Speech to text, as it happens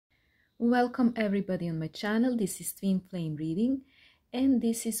Welcome everybody on my channel. This is Twin Flame reading, and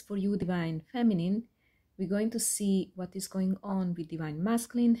this is for you, Divine Feminine. We're going to see what is going on with Divine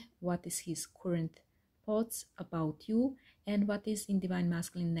Masculine, what is his current thoughts about you, and what is in Divine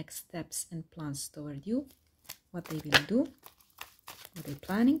Masculine next steps and plans toward you, what they will do, what they're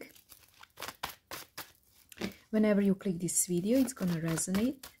planning. Whenever you click this video, it's going to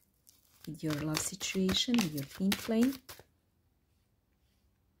resonate with your love situation, with your Twin Flame.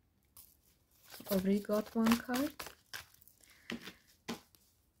 Already got one card.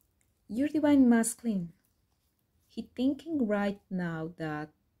 Your Divine Masculine, he thinking right now that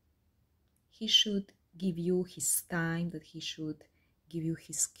he should give you his time, that he should give you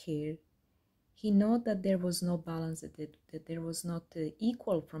his care. He know that there was no balance, that there was not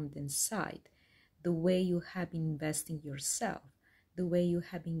equal from the inside. The way you have been investing yourself, the way you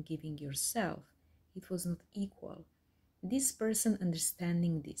have been giving yourself, it was not equal. This person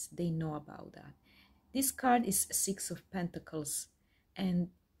understanding this, they know about that. This card is Six of Pentacles, and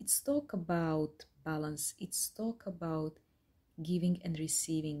it's talk about balance. It's talk about giving and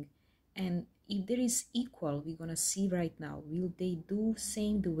receiving. And if there is equal, we're gonna see right now, will they do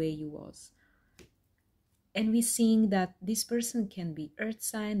same the way you was? And we're seeing that this person can be earth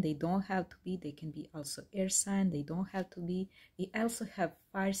sign, they don't have to be, they can be also air sign, they don't have to be. We also have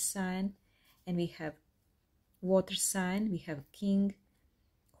fire sign, and we have water sign, we have king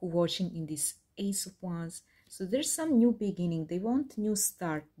who watching in this Ace of Wands. So there's some new beginning. They want new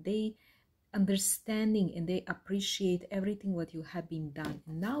start. They understanding and they appreciate everything what you have been done.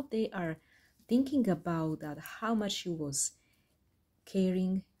 And now they are thinking about that, how much you was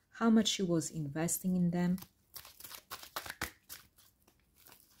caring, how much you was investing in them.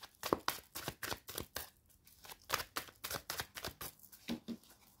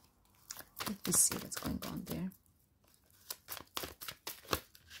 Let me see what's going on there.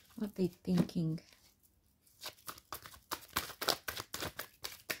 What they thinking.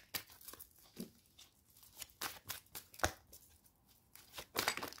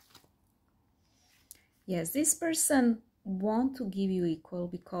 Yes, this person want to give you equal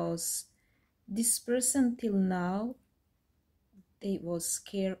because this person till now they was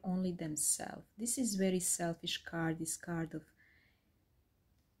care only themselves. This is very selfish card, this card of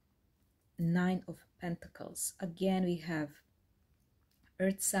Nine of Pentacles. Again, we have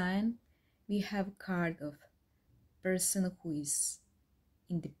earth sign, we have card of person who is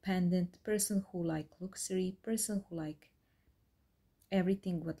independent, person who like luxury, person who like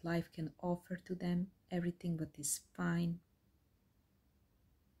everything what life can offer to them, everything what is fine.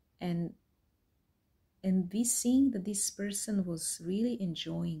 And we seeing that this person was really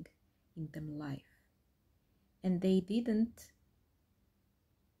enjoying in them life, and they didn't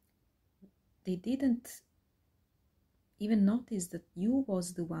even notice that you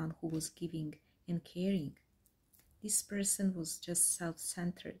was the one who was giving and caring. This person was just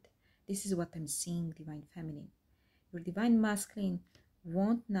self-centered. This is what I'm seeing, Divine Feminine. Your Divine Masculine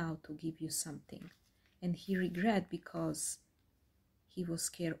want now to give you something, and he regret because he was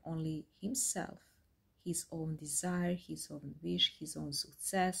care only himself, his own desire, his own wish, his own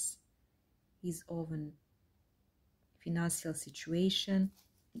success, his own financial situation.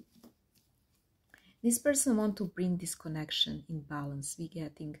 This person want to bring this connection in balance. We're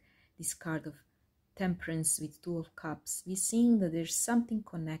getting this card of Temperance with Two of Cups. We're seeing that there's something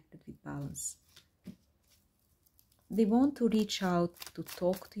connected with balance. They want to reach out to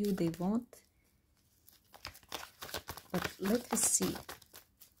talk to you. They want, but let us see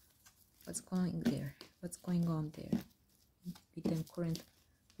what's going there. What's going on there with them current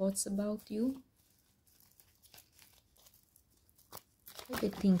thoughts about you. What do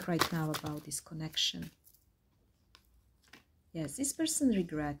they think right now about this connection? Yes, this person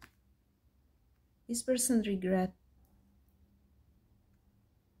regret. This person regret.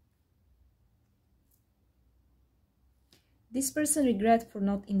 This person regret for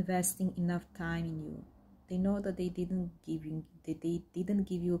not investing enough time in you. They know that they didn't give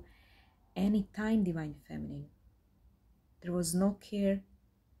you any time, Divine Feminine. There was no care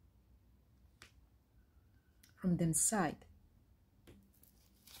from them side.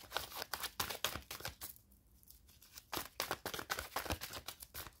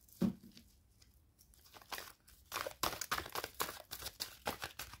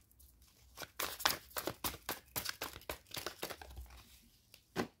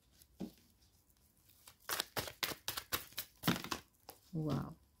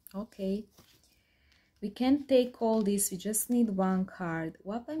 Wow. Okay. We can't take all this. We just need one card.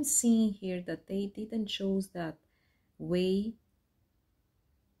 What I'm seeing here, that they didn't choose that way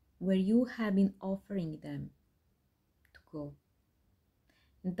where you have been offering them to go.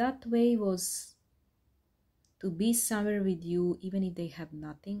 And that way was to be somewhere with you even if they have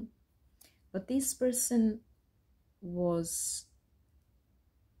nothing. But this person was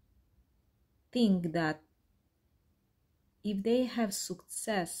think that if they have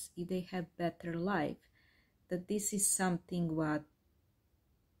success, if they have better life, that this is something what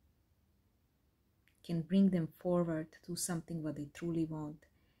can bring them forward to something what they truly want.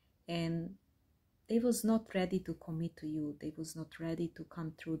 And they was not ready to commit to you. They was not ready to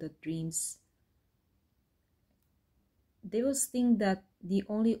come through the dreams. They was think that the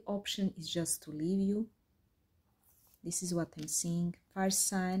only option is just to leave you. This is what I'm seeing. Fire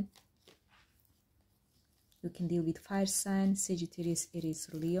sign. You can deal with fire sign, Sagittarius, Aries,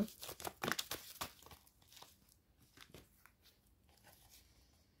 Leo.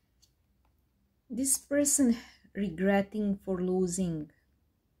 This person regretting for losing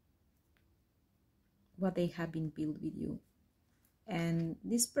what they have been built with you. And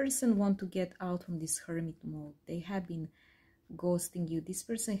this person want to get out from this hermit mode. They have been ghosting you. This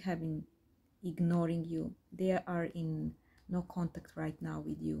person have been ignoring you. They are in no contact right now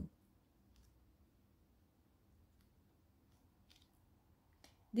with you.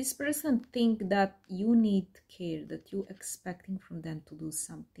 This person think that you need care, that you expecting from them to do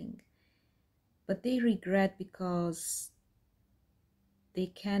something. But they regret because they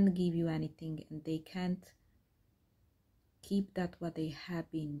can't give you anything and they can't keep that what they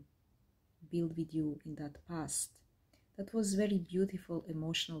have been built with you in that past. That was very beautiful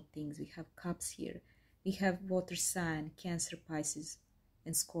emotional things. We have cups here. We have water sign, Cancer, Pisces,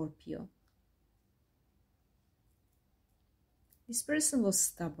 and Scorpio. This person was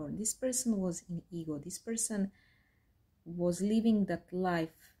stubborn. This person was in ego. This person was living that life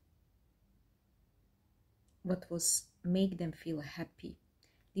what was make them feel happy.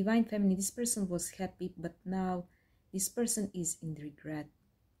 Divine Feminine, this person was happy, but now this person is in regret.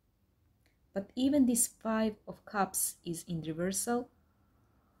 But even this Five of Cups is in reversal.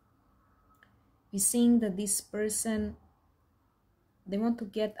 We're seeing that this person, they want to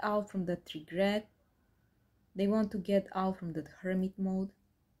get out from that regret. They want to get out from that hermit mode.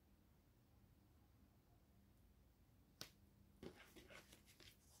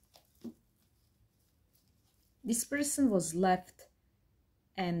 This person was left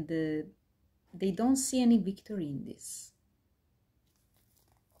and they don't see any victory in this.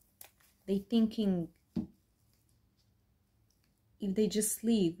 They thinking if they just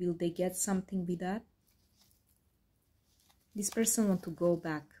leave, will they get something with that? This person want to go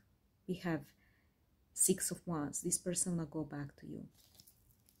back. We have Six of Wands. This person will go back to you.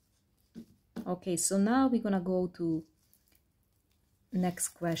 Okay, so now we're gonna go to next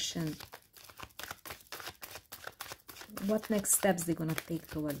question. What next steps they're gonna take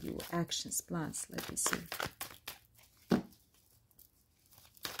toward you? Actions, plans. Let me see.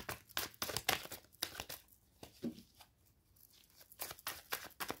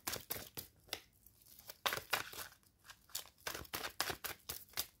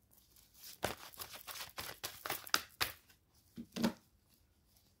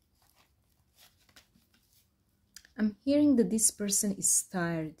 I'm hearing that this person is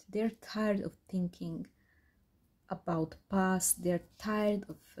tired. They're tired of thinking about past. They're tired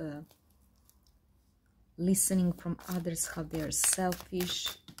of listening from others how they are selfish.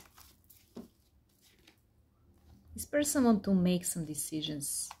 This person want to make some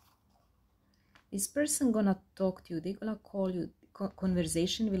decisions. This person gonna talk to you. They're gonna call you.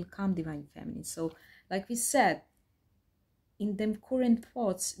 Conversation will come, Divine Feminine. So like we said, in them current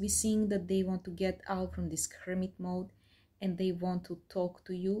thoughts, we're seeing that they want to get out from this hermit mode and they want to talk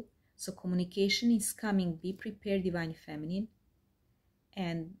to you. So communication is coming. Be prepared, Divine Feminine.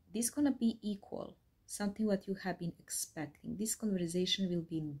 And this is going to be equal. Something what you have been expecting. This conversation will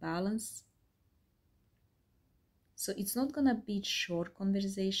be in balance. So it's not going to be short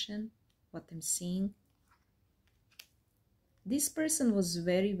conversation, what I'm seeing. This person was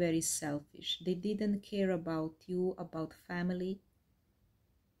very, very selfish. They didn't care about you, about family.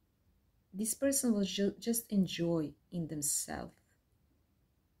 This person was just enjoy in themselves.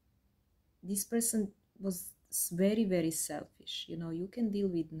 This person was very, very selfish. You know, you can deal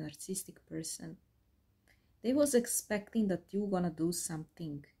with narcissistic person. They was expecting that you're gonna do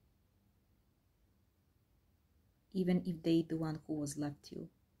something, even if they the one who was left you.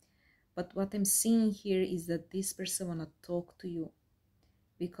 But what I'm seeing here is that this person wanna talk to you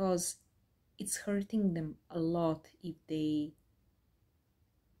because it's hurting them a lot if they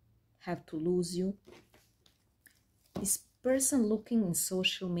have to lose you. This person looking in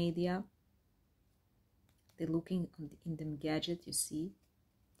social media, they're looking in them gadget, you see.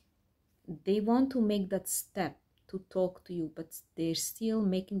 They want to make that step to talk to you, but they're still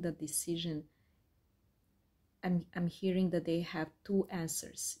making the decision. I'm hearing that they have two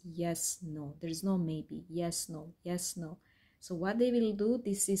answers: yes, no. There's no maybe. Yes, no. Yes, no. So what they will do,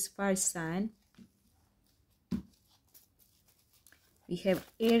 this is fire sign. We have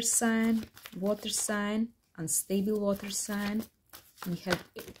air sign, water sign, unstable water sign.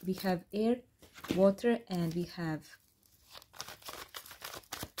 We have air, water, and we have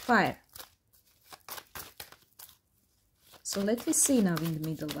fire. So let me see now in the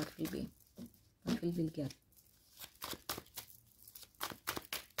middle what will be, what we will get.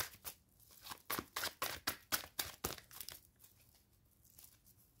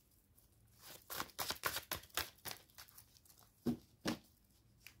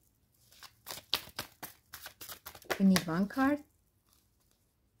 We need one card.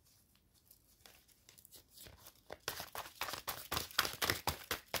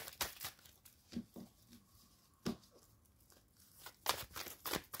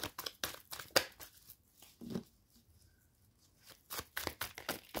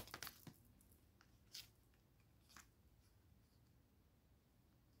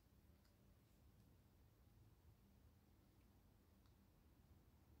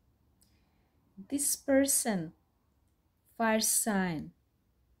 This person, fire sign,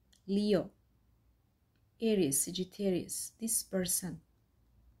 Leo, Aries, Sagittarius, this person,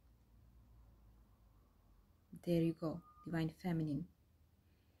 there you go, divine feminine.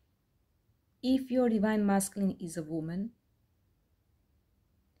 If your divine masculine is a woman,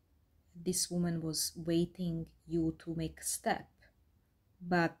 this woman was waiting you to make a step,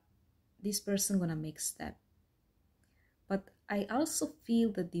 but this person gonna make step. But I also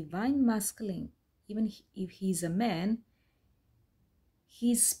feel the divine masculine, even if he's a man,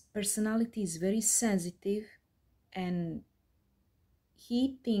 his personality is very sensitive, and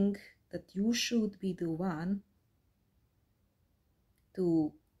he think that you should be the one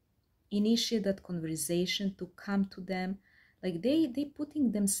to initiate that conversation, to come to them. Like they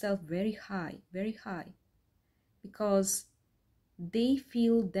putting themselves very high, because they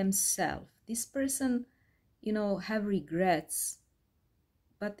feel themselves. This person, you know, have regrets,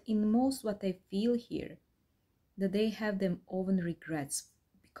 but in most what I feel here, that they have them own regrets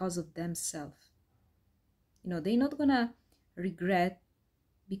because of themselves. You know, they're not gonna regret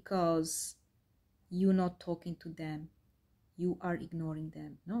because you're not talking to them, you are ignoring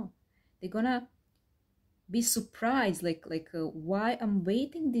them. No, they're gonna be surprised, like why I'm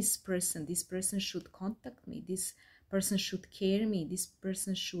waiting this person should contact me, this person should care me, this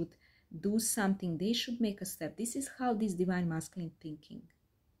person should do something, they should make a step. This is how this divine masculine thinking.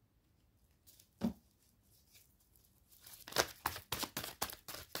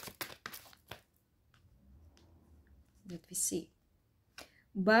 Let me see.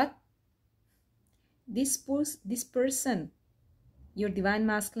 But this person, your divine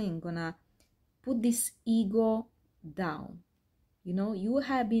masculine, gonna put this ego down. You know, you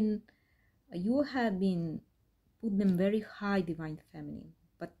have been put them very high, divine feminine,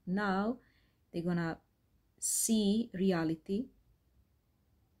 but now they're gonna see reality,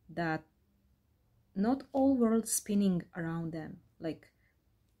 that not all world spinning around them. Like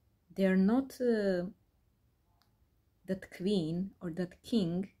they're not that queen or that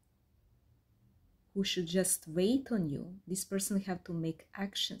king who should just wait on you. This person have to make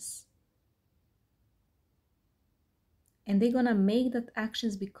actions, and they're gonna make that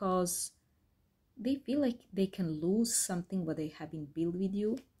actions because they feel like they can lose something what they have been built with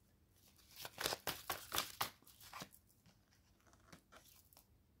you.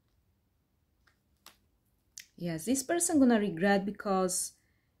 Yes, this person gonna regret because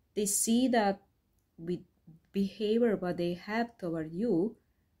they see that with behavior what they have toward you,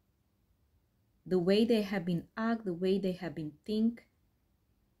 the way they have been act, the way they have been think,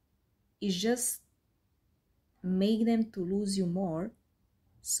 is just make them to lose you more.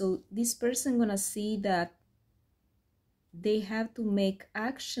 So this person gonna see that they have to make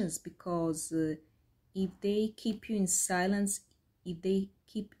actions, because if they keep you in silence, if they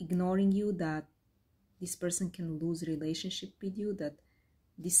keep ignoring you, that this person can lose relationship with you, that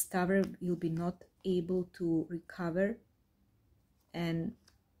this tower will be not able to recover. And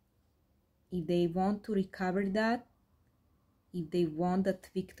if they want to recover that, if they want that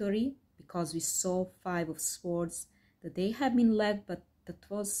victory, because we saw 5 of Swords, that they have been led, but that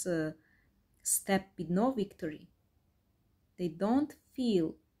was a step with no victory. They don't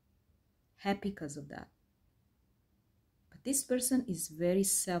feel happy because of that. But this person is very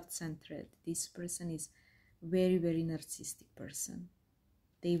self-centered. This person is very narcissistic person.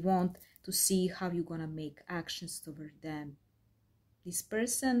 They want to see how you're gonna make actions toward them. This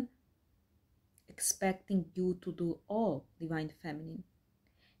person expecting you to do all, Divine Feminine.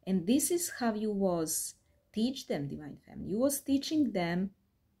 And this is how you was teach them, Divine Feminine. You was teaching them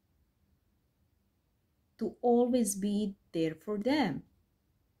to always be there for them.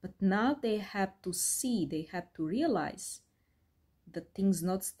 But now they have to see, they have to realize that things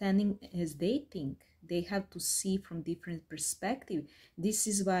not standing as they think. They have to see from different perspective. This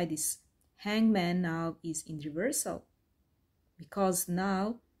is why this hangman now is in reversal. Because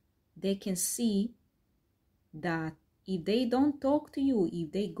now they can see that if they don't talk to you,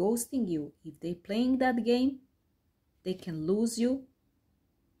 if they ghosting you, if they playing that game, they can lose you.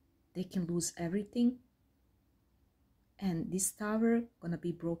 They can lose everything. And this tower gonna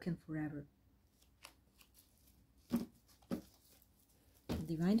be broken forever.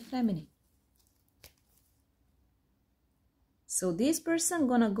 Divine Feminine. So this person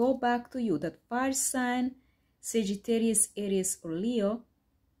gonna go back to you. That fire sign, Sagittarius, Aries, or Leo,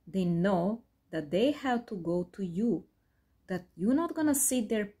 they know that they have to go to you. That you're not gonna sit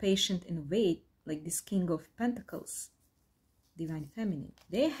there patient and wait like this King of Pentacles, Divine Feminine.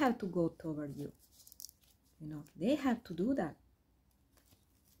 They have to go toward you. You know, they have to do that.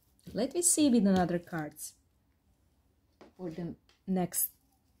 Let me see with another cards for the next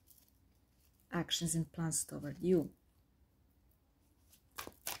actions and plans toward you.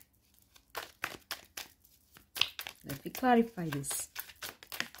 Let me clarify this.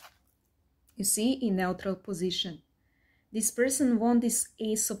 You see, in neutral position, this person wants this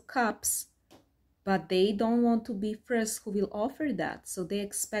Ace of Cups, but they don't want to be first who will offer that. So they're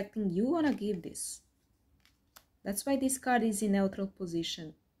expecting you gonna give this. That's why this card is in neutral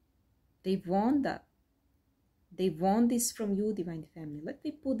position. They want that. They want this from you, Divine Feminine. Let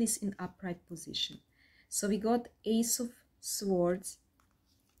me put this in upright position. So we got Ace of Swords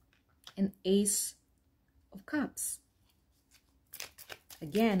and Ace of Cups.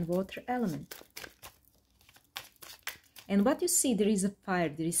 Again, water element. And what you see, there is a fire,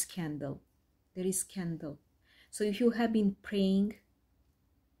 there is candle. There is candle. So if you have been praying,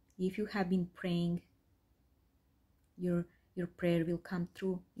 your prayer will come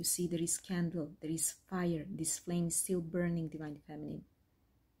true. You see, there is candle, there is fire. This flame is still burning, Divine Feminine.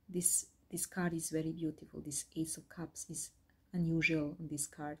 This card is very beautiful. This Ace of Cups is unusual on this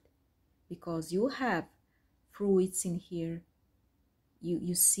card because you have fruits in here.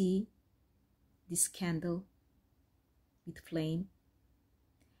 You see this candle with flame.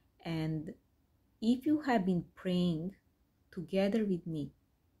 And if you have been praying together with me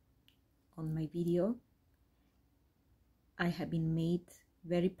on my video, I have been made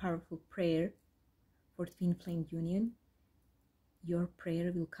very powerful prayer for twin flame union. Your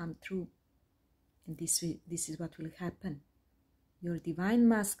prayer will come true, and this is what will happen. Your divine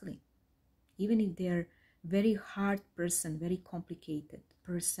masculine, even if they are very hard person, very complicated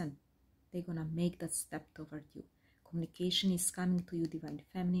person, they're gonna make that step toward you. Communication is coming to you, Divine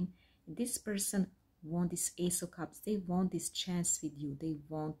Feminine. And this person want this Ace of Cups. They want this chance with you. They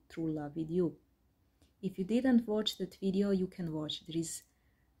want true love with you. If you didn't watch that video, you can watch. There is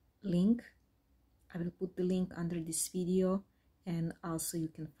link. I will put the link under this video, and also you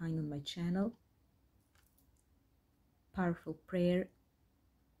can find on my channel. Powerful prayer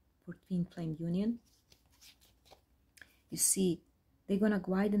for twin flame union. You see, they're gonna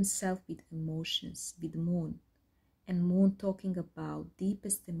guide themselves with emotions, with moon, and moon talking about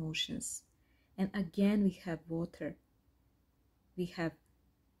deepest emotions. And again, we have water. We have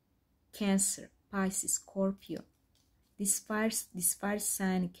Cancer, Pisces, Scorpio. This fire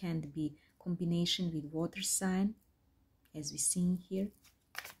sign can be combination with water sign, as we see here.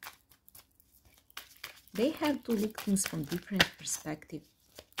 They have to look things from different perspective.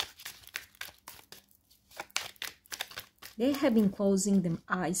 They have been closing them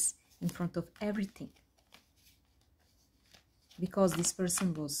eyes in front of everything. Because this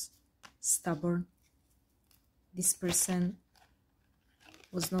person was stubborn. This person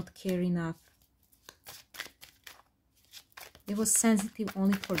was not care enough. They was sensitive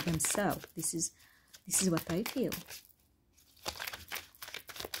only for themselves. This is what I feel.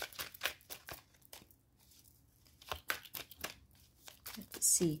 Let's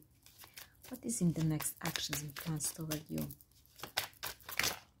see. What is in the next actions and plans toward you?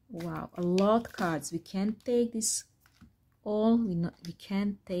 Wow, a lot of cards. We can't take this all. We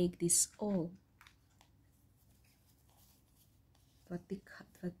can't take this all. What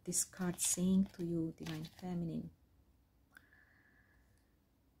this card saying to you, Divine Feminine?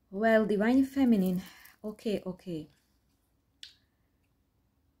 Well, Divine Feminine, okay.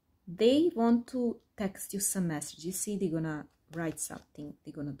 They want to text you some message. You see, they're gonna write something.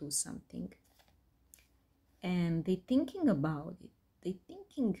 They're gonna do something. And they're thinking about it. They're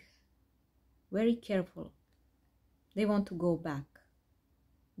thinking Very careful. They want to go back.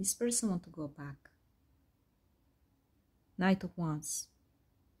 This person want to go back. Knight of Wands,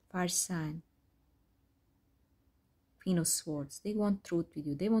 fire sign, Queen of Swords. They want truth with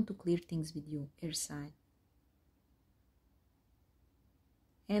you. They want to clear things with you, air sign.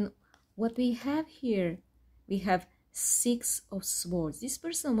 And what we have here, we have Six of Swords. This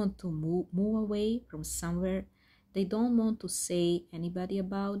person want to move away from somewhere. They don't want to say anybody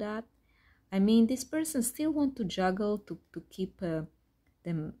about that. I mean, this person still want to juggle to keep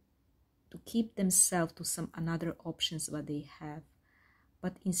themselves to some another options what they have.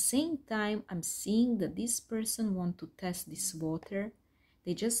 But in same time, I'm seeing that this person want to test this water.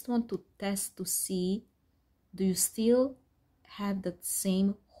 They just want to test to see, do you still have that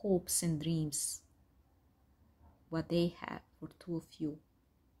same hopes and dreams what they have for two of you?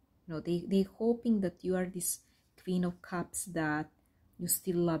 You know, they hoping that you are this Queen of Cups, that you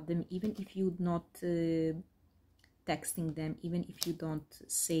still love them, even if you're not texting them, even if you don't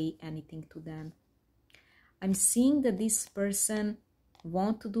say anything to them. I'm seeing that this person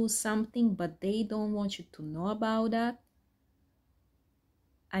want to do something, but they don't want you to know about that.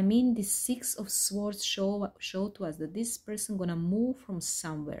 I mean, the Six of Swords show to us that this person gonna move from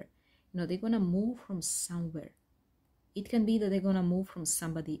somewhere. You know, they're gonna move from somewhere. It can be that they're gonna move from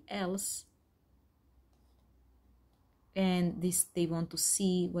somebody else, and they want to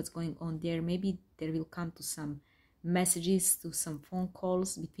see what's going on there. Maybe there will come to some messages, to some phone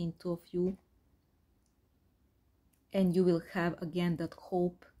calls between two of you, and you will have again that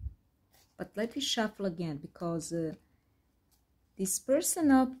hope. But let me shuffle again, because this person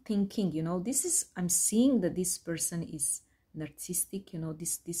now thinking, you know, this is, I'm seeing that this person is narcissistic, you know,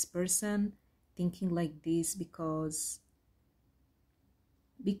 this person thinking like this because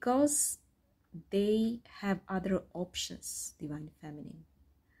they have other options, Divine Feminine.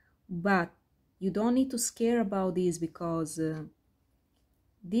 But you don't need to scare about this, because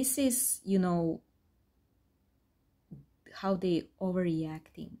this is, you know, how they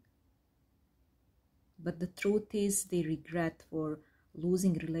overreacting. But the truth is, they regret for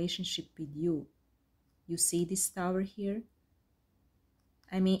losing relationship with you. You see this tower here?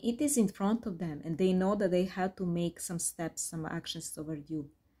 I mean, it is in front of them, and they know that they have to make some steps, some actions toward you.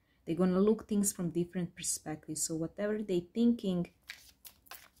 They're going to look things from different perspectives. So whatever they're thinking,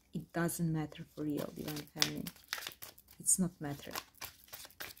 it doesn't matter for real, Divine Feminine. It's not matter.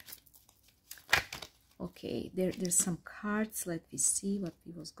 Okay, there's some cards. Let me see what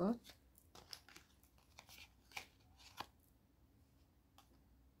people's got.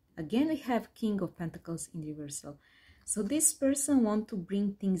 Again, we have King of Pentacles in reversal. So this person wants to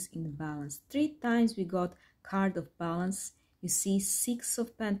bring things in balance. 3 times we got card of balance. You see Six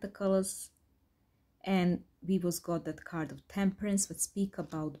of Pentacles, and we was got that card of Temperance, which speak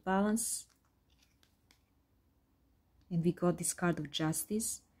about balance. And we got this card of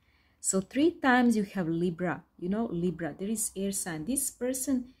Justice. So 3 times you have Libra. You know, Libra, there is air sign. This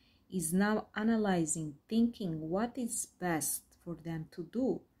person is now analyzing, thinking what is best for them to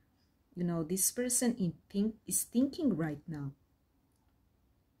do. You know, this person is thinking right now.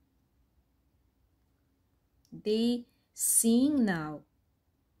 They seeing now,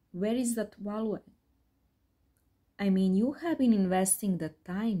 where is that value? I mean, you have been investing the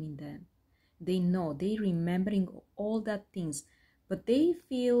time in them. They know, they remembering all that things, but they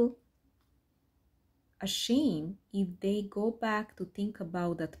feel ashamed if they go back to think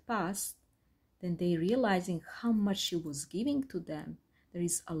about that past. Then they realizing how much you was giving to them. There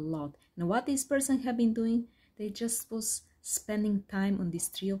is a lot. And what this person have been doing, they just was spending time on this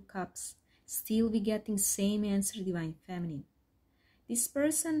Three of Cups. Still we getting same answer, Divine Feminine. This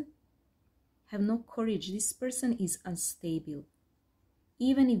person have no courage. This person is unstable.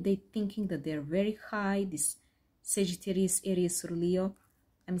 Even if they thinking that they're very high, this Sagittarius, Aries, or Leo,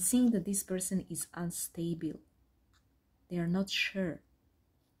 I'm seeing that this person is unstable. They are not sure.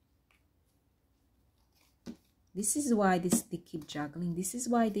 This is why they keep juggling. This is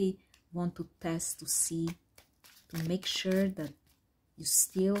why they want to test, to see, to make sure that you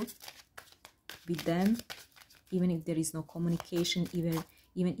still with them, even if there is no communication, even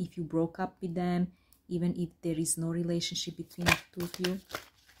if you broke up with them, even if there is no relationship between the two of you.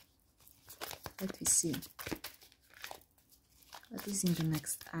 Let me see. What is in the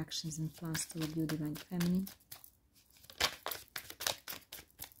next actions and plans toward you, Divine Feminine?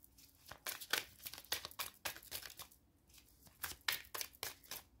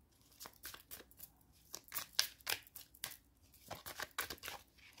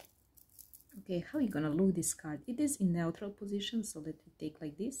 Okay, how are you gonna look this card? It is in neutral position, so let me take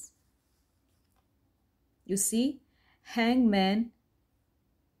like this. You see, Hangman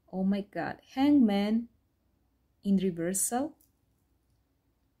Oh my God, Hangman in reversal.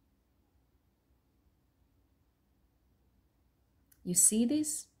 You see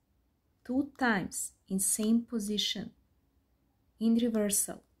this? 2 times in same position, in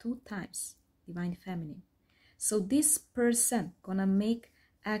reversal, 2 times, Divine Feminine. So this person gonna make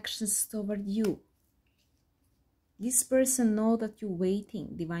actions toward you. This person know that you're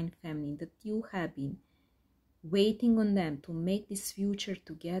waiting, Divine Feminine, that you have been waiting on them to make this future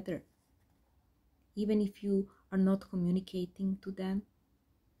together. Even if you are not communicating to them.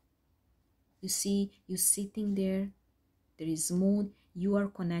 You see, you sitting there, there is moon, you are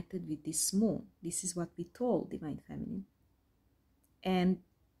connected with this moon. This is what we told Divine Feminine. And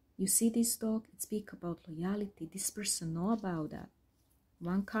you see this dog, it speaks about loyalty. This person know about that.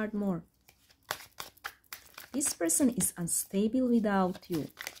 1 card more. This person is unstable without you.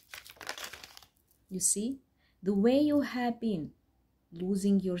 You see, the way you have been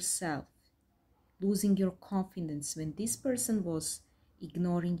losing yourself, losing your confidence when this person was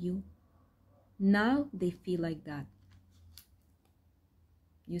ignoring you, now they feel like that.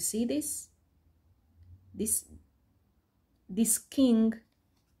 You see this? This king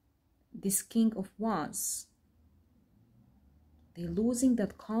of wands, they're losing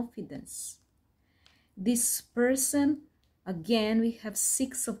that confidence. This person, again, we have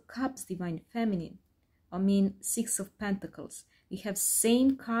 6 of cups, Divine Feminine. 6 of pentacles. We have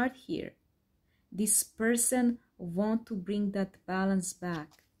same card here. This person want to bring that balance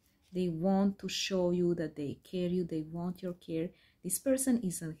back. They want to show you that they care you. They want your care. This person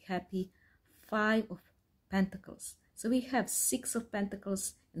is unhappy. 5 of pentacles. So we have 6 of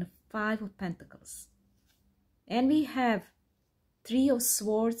pentacles and 5 of pentacles. And we have 3 of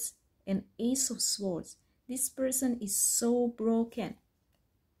swords and ace of swords. This person is so broken.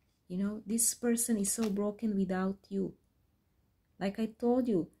 You know, this person is so broken without you. Like I told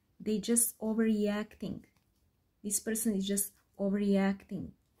you, they just overreacting. This person is just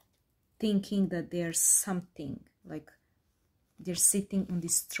overreacting, thinking that there's something, like they're sitting on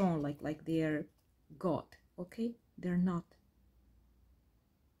this throne, like they're God. Okay, they're not.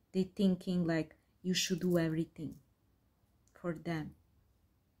 They thinking like you should do everything for them.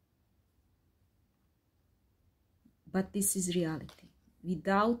 But this is reality.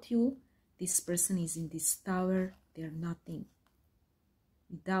 Without you, this person is in this tower, they're nothing.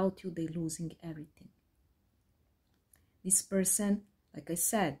 Without you, they're losing everything. This person, like I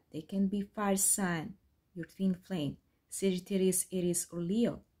said, they can be fire sign, your twin flame, Sagittarius, Aries, or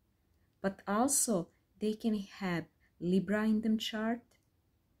Leo. But also, they can have Libra in them chart,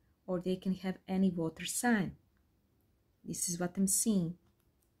 or they can have any water sign. This is what I'm seeing.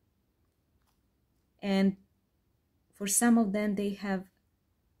 And for some of them, they have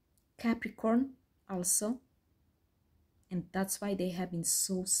Capricorn also. And that's why they have been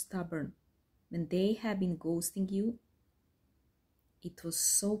so stubborn. When they have been ghosting you, it was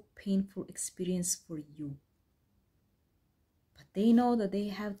so painful experience for you. But they know that they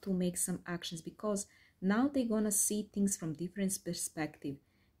have to make some actions, because now they're gonna see things from different perspective.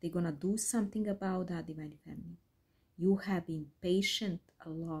 They're gonna do something about that, Divine Feminine. You have been patient a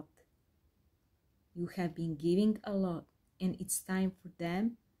lot. You have been giving a lot. And it's time for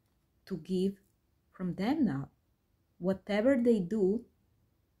them to give from them now. Whatever they do,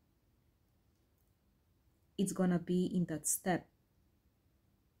 it's gonna be in that step.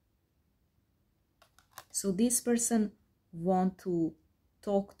 So this person want to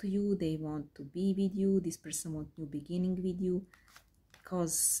talk to you, they want to be with you, this person want new beginning with you,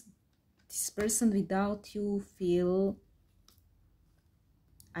 because this person without you feel,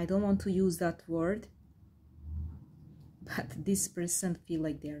 I don't want to use that word, but this person feel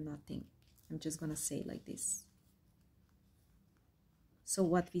like they're nothing. I'm just gonna say like this. So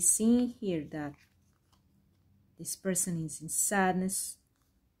what we see here, that this person is in sadness.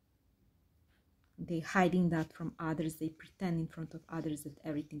 They hiding that from others. They pretend in front of others that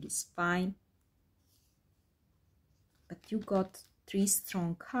everything is fine. But you got 3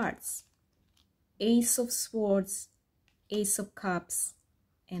 strong cards. Ace of Swords, Ace of Cups,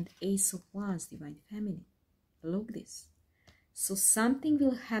 and Ace of Wands, Divine Feminine. Look this. So something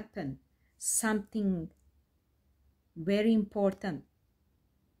will happen. Something very important.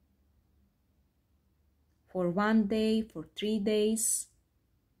 For 1 day, for 3 days.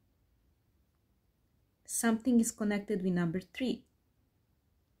 Something is connected with number 3.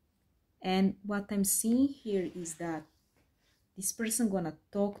 And what I'm seeing here is that this person gonna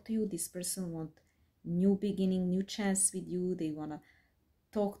talk to you. This person want new beginning, new chance with you. They wanna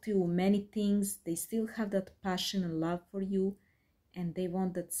talk to you many things. They still have that passion and love for you, and they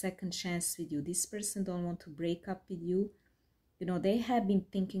want that second chance with you. This person don't want to break up with you. You know, they have been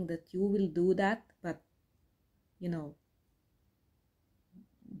thinking that you will do that, but, you know,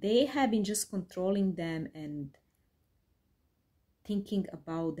 they have been just controlling them and thinking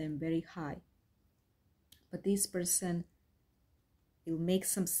about them very high. But this person will make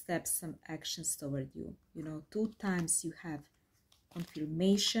some steps, some actions toward you. You know, 2 times you have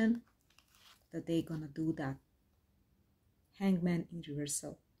confirmation that they're gonna do that. Hangman in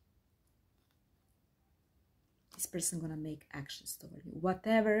reversal. This person gonna make actions toward you.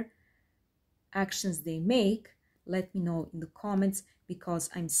 Whatever actions they make, let me know in the comments, because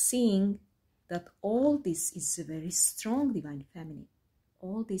I'm seeing that all this is very strong, Divine Feminine.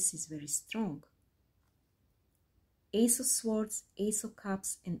 All this is very strong. Ace of Swords, Ace of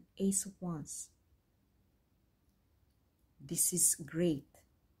Cups, and Ace of Wands. This is great.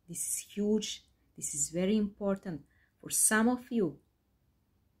 This is huge. This is very important. For some of you,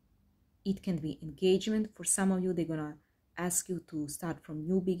 it can be engagement. For some of you, they're gonna ask you to start from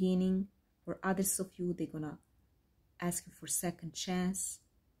new beginning. For others of you, they're gonna ask you for second chance.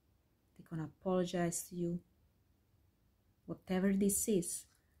 They're gonna apologize to you. Whatever this is,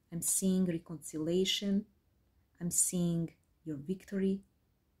 I'm seeing reconciliation. I'm seeing your victory.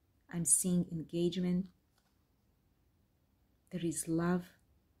 I'm seeing engagement. There is love.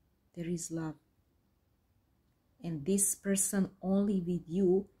 There is love. And this person only with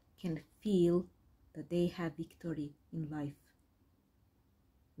you can feel that they have victory in life.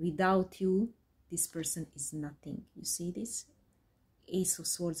 Without you, this person is nothing. You see this? Ace of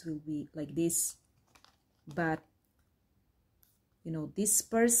Swords will be like this. But, you know, this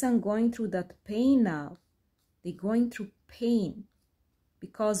person going through that pain now. They're going through pain.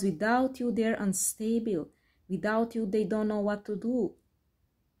 Because without you, they're unstable. Without you, they don't know what to do.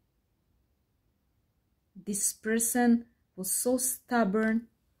 This person was so stubborn.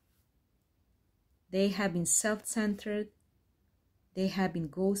 They have been self-centered. They have been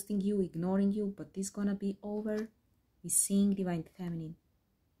ghosting you, ignoring you, but this is gonna be over. We're seeing Divine Feminine.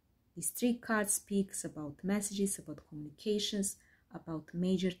 These 3 cards speaks about messages, about communications, about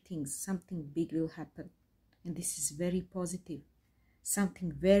major things. Something big will happen. And this is very positive.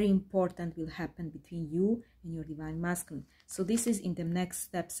 Something very important will happen between you and your Divine Masculine. So this is in the next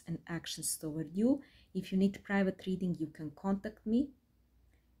steps and actions toward you. If you need private reading, you can contact me.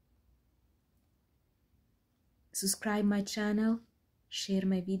 Subscribe my channel. Share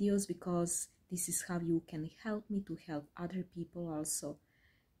my videos, because this is how you can help me to help other people also.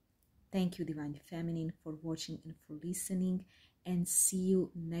 Thank you, Divine Feminine, for watching and for listening. And see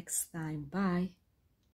you next time. Bye.